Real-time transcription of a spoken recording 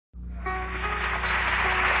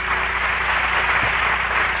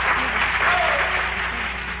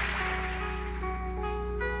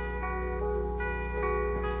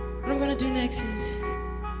lyrics is,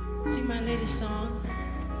 see my latest song.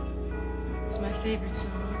 It's my favorite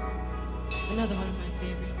song. Another one of my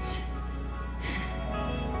favorites.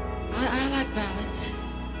 I like ballads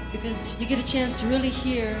because you get a chance to really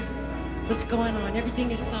hear what's going on.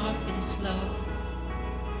 Everything is soft and slow.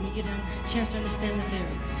 And you get a chance to understand the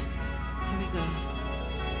lyrics. Here we go.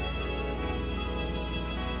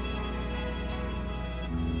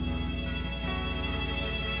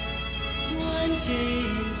 One day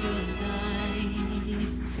in your life,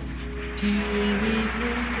 do you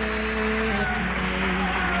remember a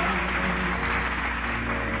place?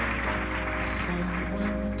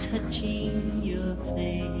 Someone touching your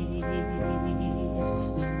face.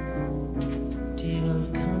 Do you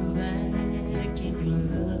come back in your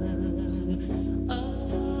love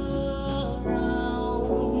around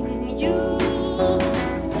you?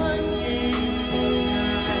 One day in your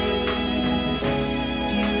life,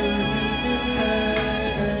 do you remember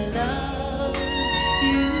the love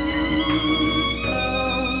you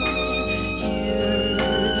found here?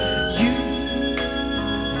 You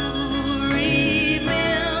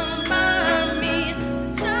remember me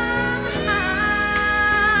somehow,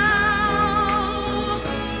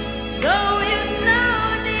 though you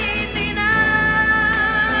don't need me now.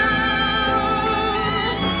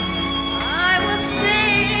 I will stay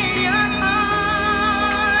in your heart,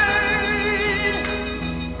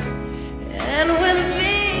 and when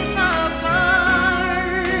things are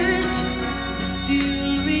apart,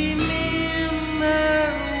 you'll remember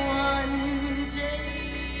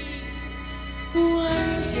one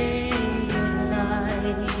day in your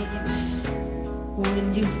life, when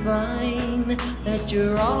you find that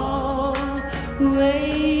you're always